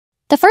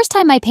The first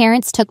time my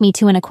parents took me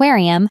to an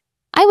aquarium,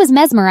 I was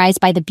mesmerized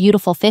by the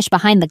beautiful fish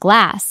behind the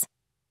glass.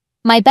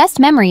 My best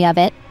memory of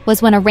it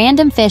was when a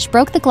random fish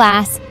broke the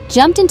glass,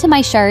 jumped into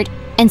my shirt,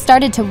 and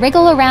started to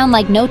wriggle around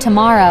like no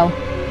tomorrow.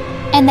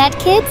 And that,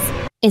 kids,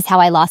 is how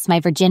I lost my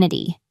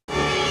virginity.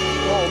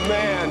 Oh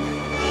man!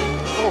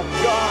 Oh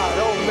God!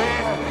 Oh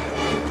man!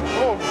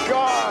 Oh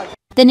God!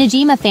 The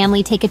Najima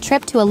family take a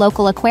trip to a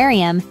local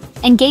aquarium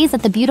and gaze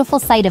at the beautiful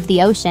sight of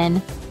the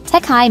ocean.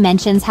 Takai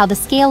mentions how the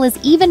scale is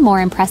even more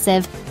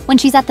impressive when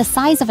she's at the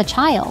size of a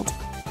child.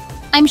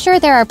 I'm sure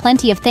there are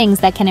plenty of things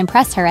that can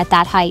impress her at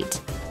that height,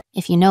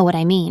 if you know what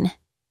I mean.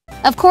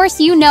 Of course,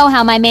 you know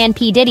how my man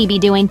P. Diddy be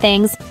doing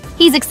things.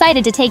 He's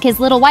excited to take his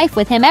little wife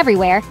with him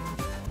everywhere.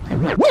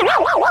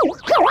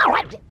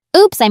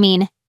 Oops, I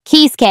mean,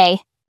 Kisuke.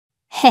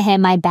 Hehe,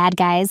 my bad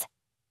guys.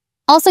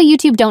 Also,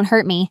 YouTube, don't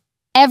hurt me.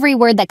 Every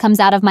word that comes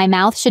out of my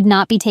mouth should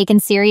not be taken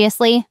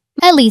seriously,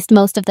 at least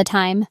most of the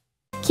time.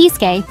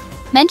 Kisuke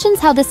mentions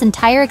how this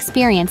entire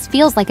experience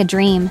feels like a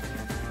dream.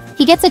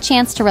 He gets a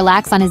chance to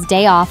relax on his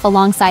day off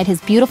alongside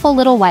his beautiful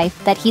little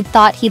wife that he'd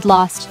thought he'd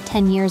lost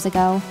 10 years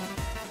ago.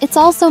 It's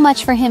all so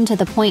much for him to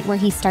the point where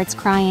he starts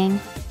crying.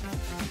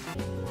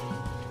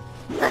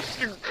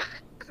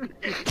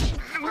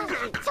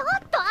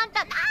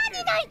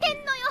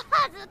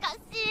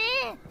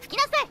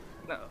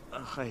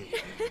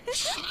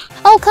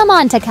 Oh, come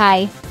on,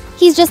 Takai.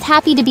 He's just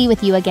happy to be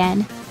with you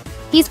again.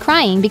 He's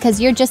crying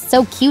because you're just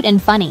so cute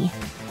and funny.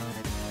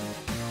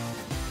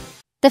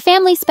 The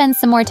family spends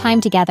some more time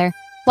together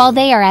while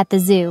they are at the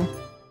zoo.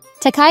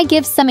 Takai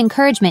gives some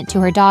encouragement to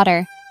her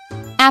daughter.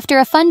 After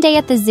a fun day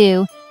at the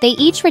zoo, they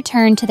each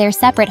return to their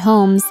separate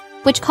homes,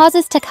 which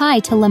causes Takai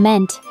to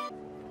lament.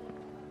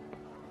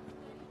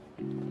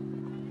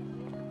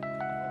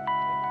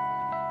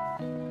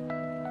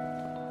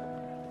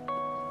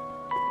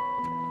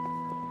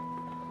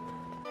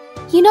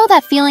 You know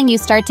that feeling you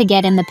start to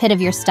get in the pit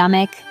of your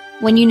stomach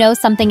when you know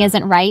something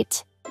isn't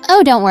right?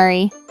 Oh, don't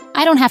worry.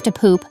 I don't have to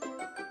poop.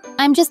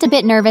 I'm just a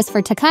bit nervous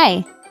for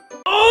Takai.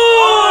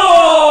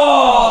 Oh!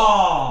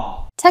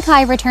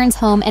 Takai returns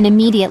home and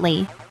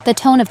immediately, the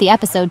tone of the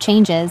episode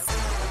changes.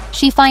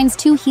 She finds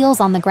 2 heels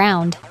on the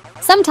ground.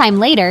 Sometime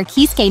later,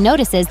 Kisuke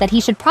notices that he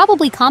should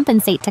probably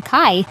compensate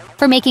Takai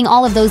for making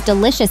all of those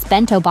delicious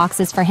bento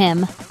boxes for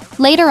him.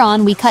 Later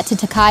on, we cut to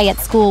Takai at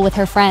school with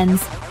her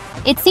friends.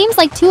 It seems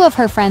like 2 of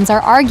her friends are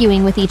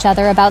arguing with each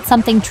other about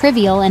something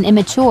trivial and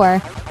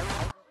immature.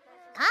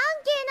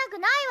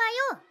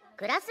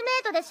 クラスメ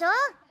ートでしょ。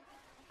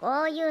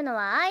こういうの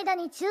は間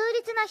に中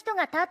立な人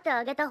が立って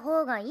あげた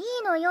方がいい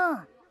のよ。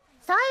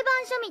裁判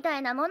所みた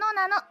いなもの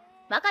なの。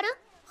わかる？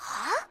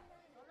は？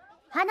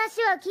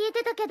話は聞い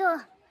てたけど、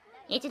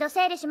一度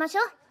整理しまし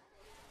ょう。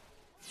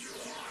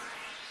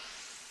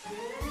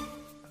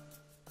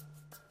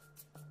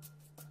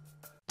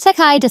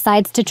Takai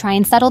decides to try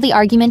and settle the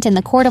argument in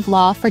the court of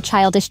law for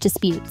childish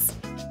disputes.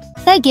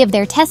 They give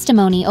their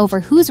testimony over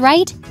who's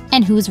right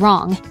and who's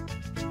wrong.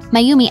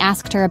 Mayumi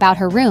asked her about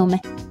her room,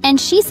 and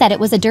she said it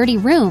was a dirty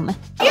room.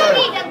 You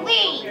need to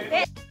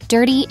leave!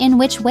 Dirty in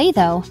which way,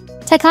 though?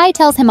 Takai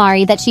tells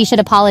Himari that she should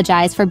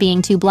apologize for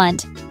being too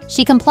blunt.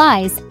 She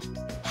complies.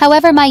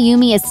 However,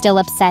 Mayumi is still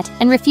upset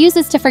and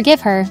refuses to forgive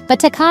her,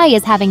 but Takai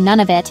is having none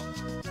of it.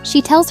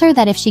 She tells her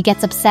that if she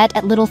gets upset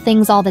at little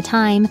things all the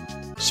time,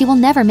 she will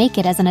never make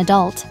it as an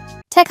adult.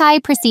 Takai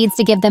proceeds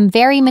to give them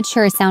very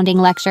mature-sounding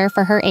lecture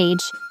for her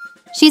age.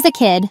 She's a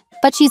kid,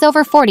 but she's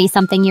over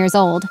 40-something years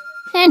old.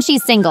 And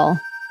she's single.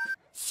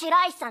 白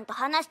石さんと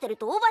話してる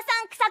とおばさ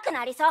ん臭く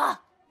なりそう。だ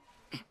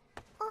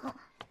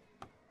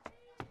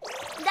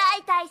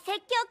いたい説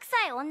教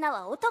臭い女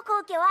は男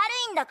受け悪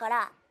いんだか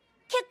ら、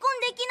結婚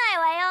できない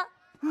わよ。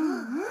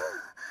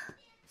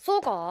そ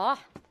うか？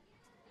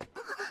ト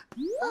ケ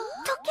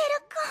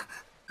ルく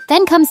ん。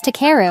 Then comes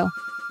Takeru,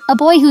 a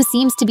boy who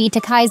seems to be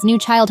Takai's new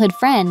childhood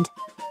friend.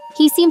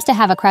 He seems to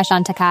have a crush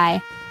on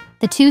Takai.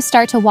 The 2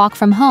 start to walk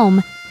from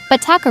home,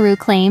 but Takeru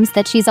claims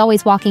that she's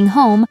always walking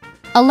home,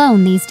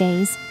 alone these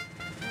days.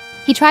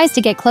 He tries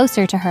to get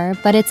closer to her,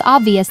 but it's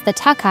obvious that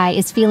Takai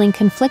is feeling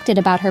conflicted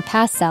about her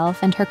past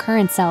self and her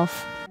current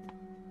self.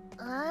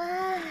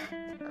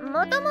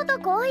 もともと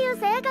こういう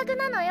性格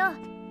なのよ。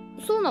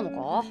そうなの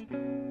か？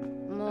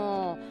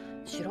まあ、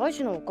白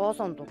石のお母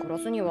さんと暮ら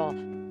すには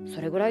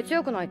それぐらい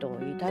強くないと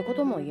言いたいこ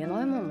とも言え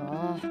ないもんな。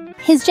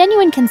 His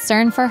genuine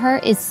concern for her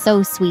is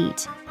so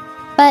sweet.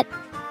 But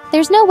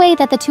there's no way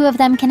that the 2 of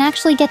them can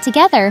actually get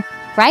together,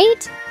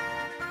 right?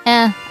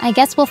 I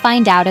guess we'll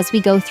find out as we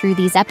go through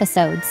these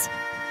episodes.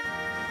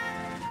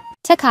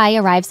 Takai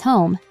arrives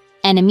home,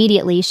 and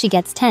immediately she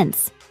gets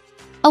tense.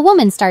 A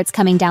woman starts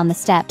coming down the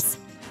steps.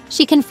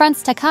 She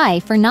confronts Takai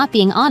for not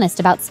being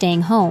honest about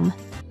staying home.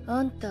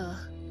 あんた、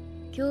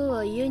今日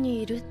は家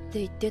にいるって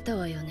言ってた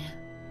わよね。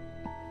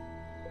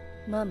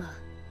ママ、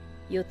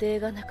予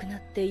定がなくな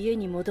って家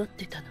に戻っ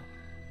てたの。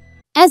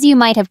As you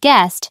might have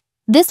guessed,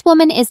 this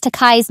woman is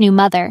Takai's new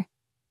mother.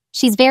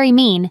 She's very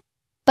mean,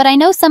 but I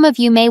know some of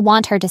you may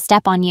want her to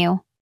step on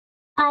you.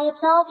 I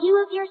absolve you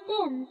of your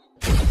sins.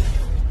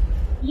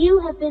 You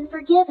have been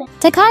forgiven.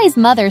 Takai's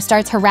mother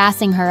starts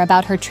harassing her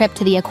about her trip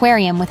to the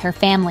aquarium with her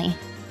family.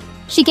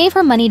 She gave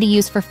her money to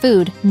use for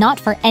food, not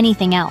for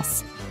anything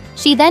else.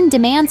 She then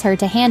demands her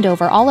to hand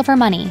over all of her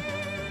money.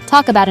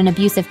 Talk about an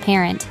abusive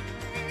parent.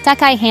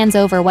 Takai hands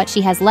over what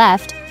she has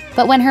left,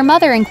 but when her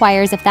mother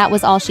inquires if that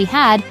was all she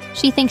had,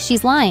 she thinks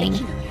she's lying.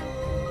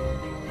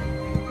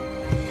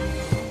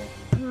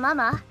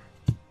 Mama?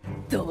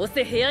 どう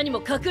せ部屋にも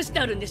隠して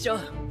あるんでしょ。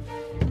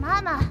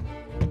Mama?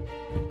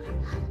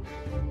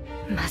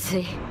 まず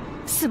い、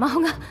スマ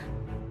ホが。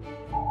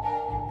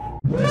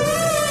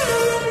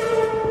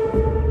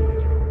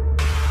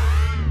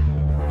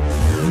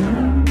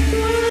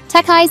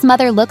Takai's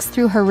mother looks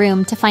through her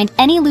room to find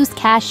any loose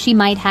cash she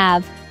might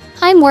have.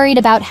 I'm worried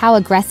about how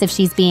aggressive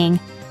she's being.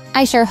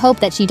 I sure hope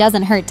that she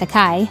doesn't hurt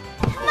Takai.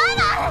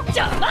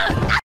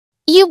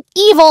 You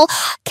evil,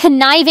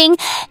 conniving,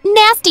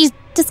 nasty,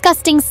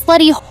 disgusting,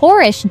 slutty,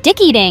 whorish,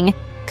 dick-eating,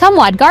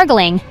 cumwad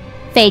gargling,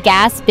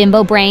 fake-ass,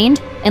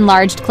 bimbo-brained,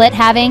 enlarged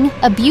clit-having,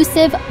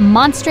 abusive,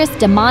 monstrous,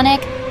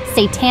 demonic,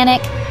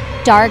 satanic,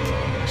 dark,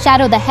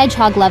 Shadow the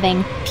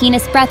Hedgehog-loving,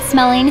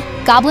 penis-breath-smelling,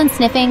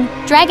 goblin-sniffing,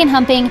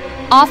 dragon-humping,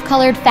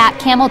 off-colored, fat,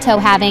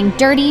 camel-toe-having,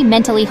 dirty,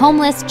 mentally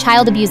homeless,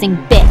 child-abusing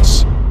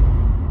bitch.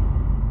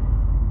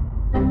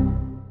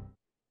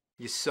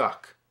 You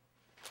suck.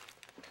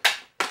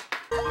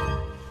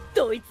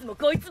 どいつも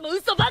こいつも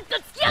嘘ばっか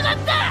つきやがっ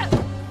て。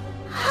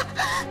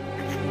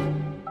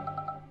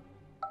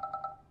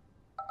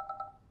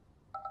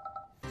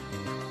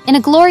In a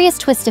glorious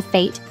twist of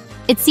fate,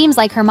 it seems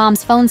like her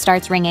mom's phone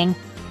starts ringing.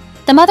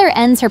 The mother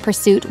ends her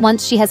pursuit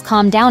once she has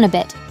calmed down a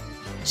bit.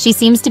 She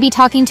seems to be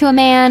talking to a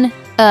man.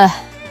 Ugh,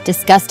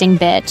 disgusting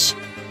bitch.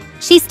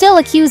 She still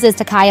accuses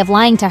Takai of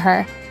lying to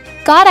her.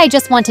 God, I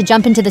just want to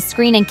jump into the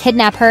screen and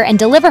kidnap her and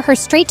deliver her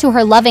straight to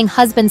her loving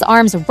husband's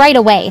arms right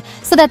away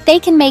so that they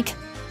can make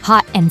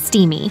hot and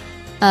steamy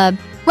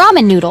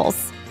ramen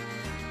noodles.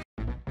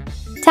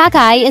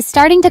 Takai is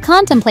starting to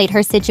contemplate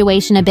her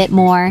situation a bit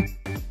more.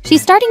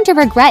 She's starting to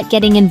regret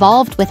getting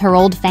involved with her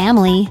old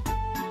family.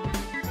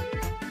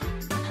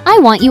 I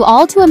want you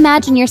all to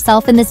imagine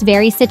yourself in this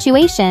very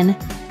situation.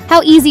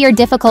 How easy or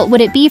difficult would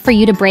it be for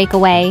you to break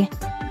away?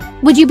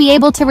 Would you be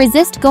able to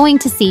resist going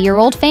to see your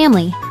old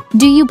family?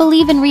 Do you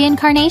believe in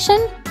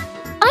reincarnation?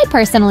 I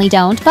personally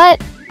don't, but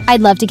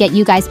I'd love to get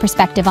you guys'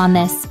 perspective on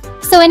this.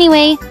 So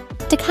anyway,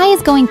 Takai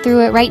is going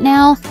through it right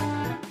now.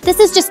 This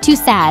is just too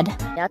sad.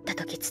 やった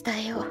時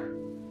伝えよ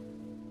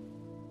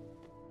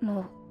う。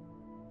もう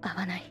会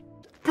わない。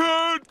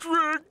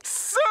 Patrick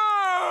said!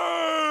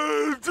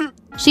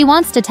 She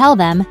wants to tell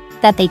them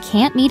that they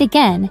can't meet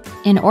again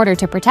in order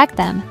to protect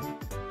them.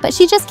 But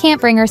she just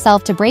can't bring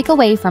herself to break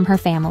away from her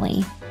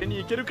family. に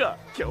行けるか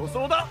競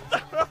争だ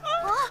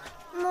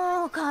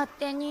もう勝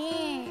手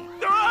に。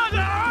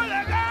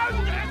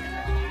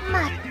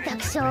まった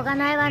くしょうが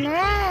ないわね。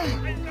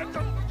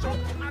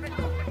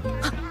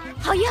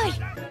早い。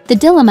 The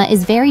dilemma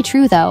is very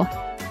true though.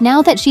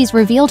 Now that she's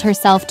revealed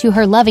herself to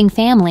her loving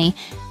family,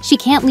 she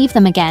can't leave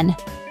them again.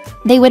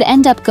 They would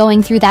end up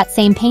going through that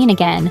same pain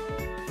again.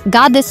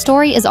 God, this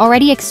story is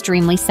already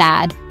extremely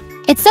sad.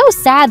 It's so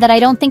sad that I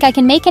don't think I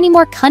can make any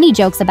more cunny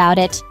jokes about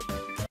it.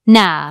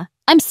 Nah,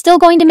 I'm still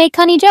going to make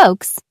cunny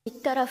jokes. 言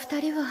ったら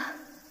二人は。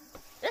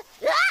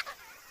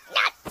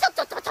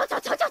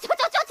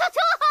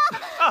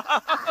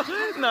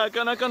な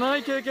かなかな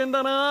い経験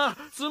だな。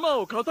妻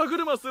を肩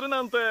車する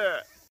なんて。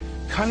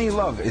Cunny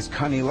love is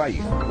cunny life.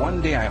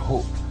 One day I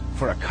hope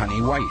for a cunny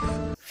wife.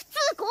 普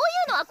通こうい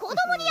うのは子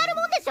供にやる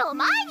もんでしょ。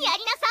前にや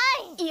りなさ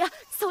い。いや、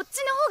そっ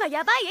ちの方が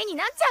ヤバい絵に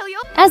なっちゃう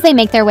よ。 As they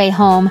make their way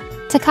home,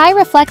 Takai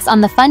reflects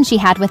on the fun she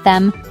had with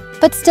them,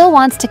 but still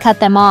wants to cut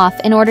them off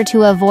in order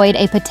to avoid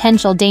a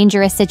potential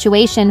dangerous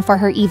situation for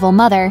her evil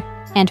mother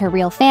and her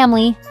real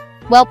family.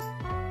 Well,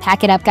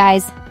 pack it up,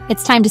 guys.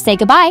 It's time to say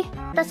goodbye.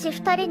 私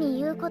二人に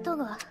言うこと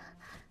が。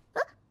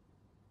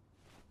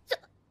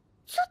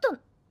ちょっと、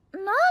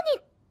何？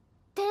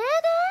停電？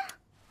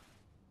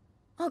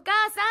お母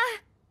さん、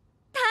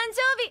誕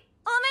生日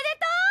おめで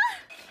と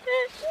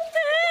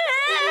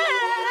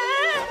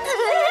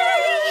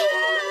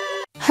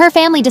う。 Her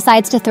family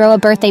decides to throw a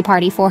birthday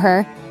party for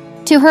her,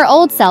 to her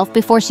old self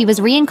before she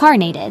was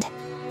reincarnated.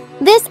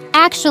 This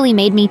actually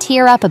made me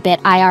tear up a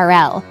bit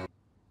IRL.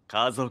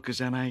 家族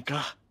じゃない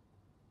か。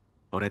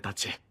俺た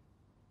ち。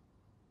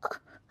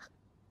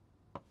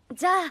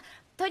じゃあ、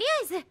とりあ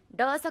えず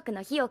ろうそく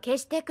の火を消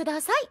してく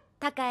ださい、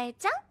たかえ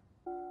ちゃん。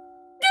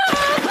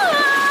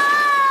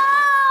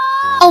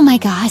 Oh my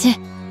god.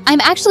 I'm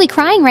actually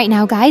crying right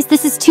now, guys.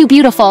 This is too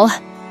beautiful. そう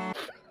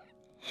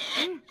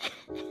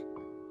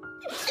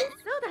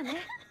だ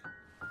ね。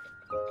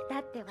だ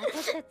って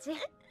私たち家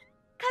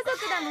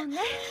族だもんね。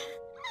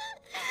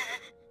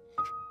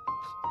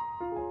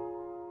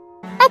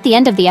 At the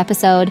end of the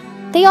episode,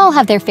 they all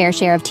have their fair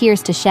share of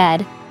tears to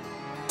shed.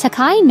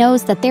 Takai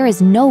knows that there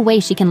is no way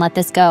she can let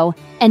this go,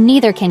 and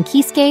neither can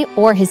Kisuke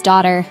or his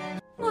daughter.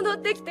 戻っ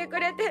てきてく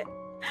れて本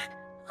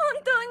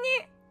当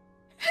に。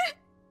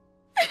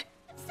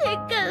せっ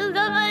かく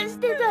我慢し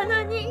てた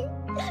のに。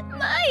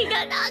舞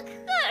が泣く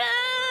か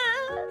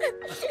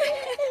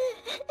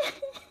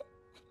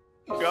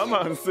ら。我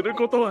慢する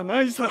ことは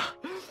ないさ。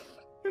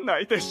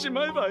泣いてし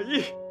まえばい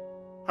い。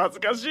恥ず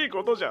かしい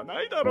ことじゃ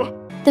ないだろ。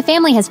The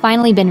family has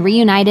finally been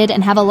reunited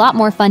and have a lot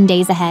more fun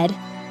days ahead.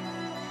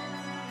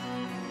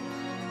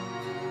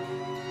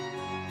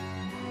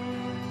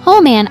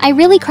 Oh man, I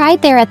really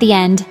cried there at the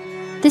end.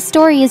 This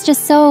story is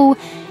just so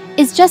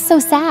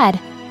sad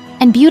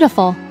and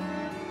beautiful.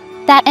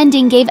 That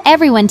ending gave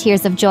everyone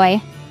tears of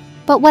joy.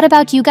 But what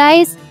about you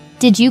guys?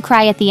 Did you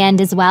cry at the end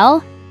as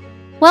well?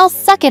 Well,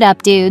 suck it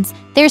up, dudes.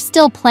 There's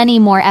still plenty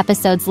more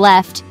episodes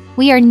left.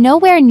 We are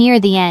nowhere near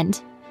the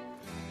end.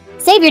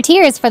 Save your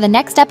tears for the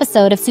next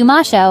episode of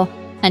Tsumasho.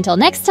 Until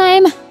next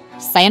time,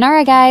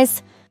 sayonara,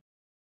 guys.